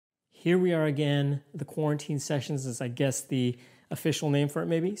here we are again. The quarantine sessions is, I guess, the official name for it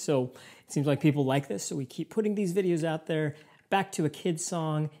maybe. So it seems like people like this, so we keep putting these videos out there. Back to a kid's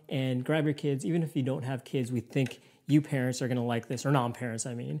song, and grab your kids. Even if you don't have kids, we think you parents are gonna like this, or non-parents,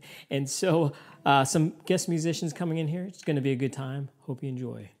 I mean. And so some guest musicians coming in here. It's gonna be a good time. Hope you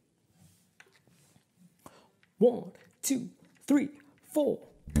enjoy. 1, 2, 3, 4.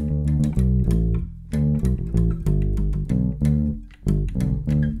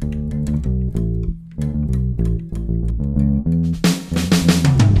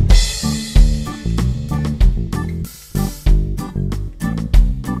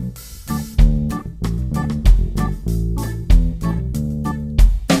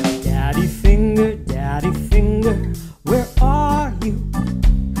 Daddy finger, where are you?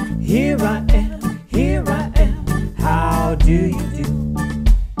 Here I am, how do you do?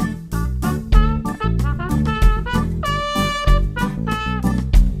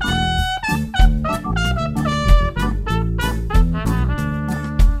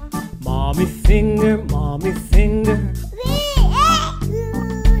 Mommy finger,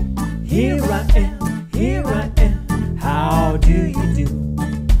 here I am, how do you do?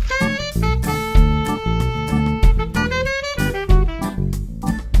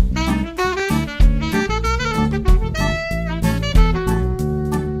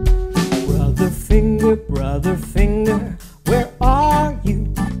 Brother finger, where are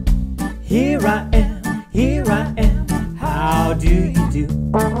you? Here I am, how do you do?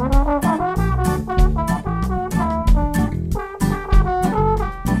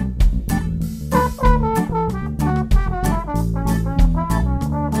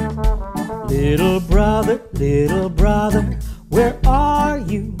 Little brother, where are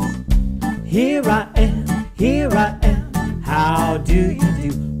you? Here I am, how do you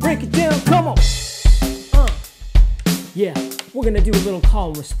do? Break it down, come on! Yeah, we're gonna do a little call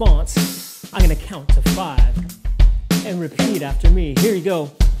and response. I'm gonna count to 5 and repeat after me. Here you go.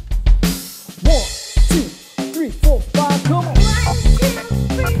 1, 2, 3, 4, 5. Come on. 1,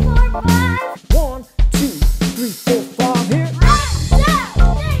 2, 3, 4, 5. 1, 2, 3, 4, 5. Here.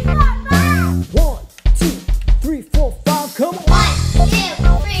 1, 2, 3, 4, 5. Come on. 1, 2,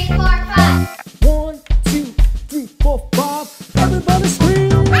 3, 4, 5. 1, 2, 3, 4, 5. Everybody scream.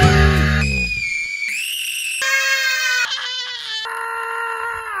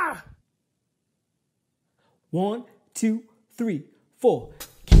 1, 2, 3, 4.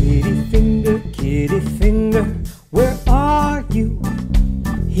 Kitty finger, where are you?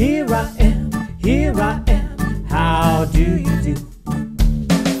 Here I am, how do you do?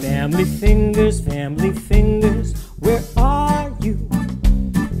 Family fingers, where are you?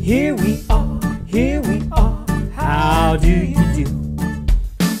 Here we are, how do you do?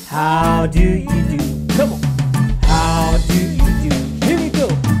 How do you do? Come on. How do you do? Here we go.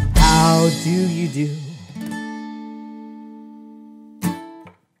 How do you do?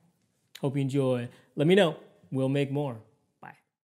 Hope you enjoy. Let me know. We'll make more.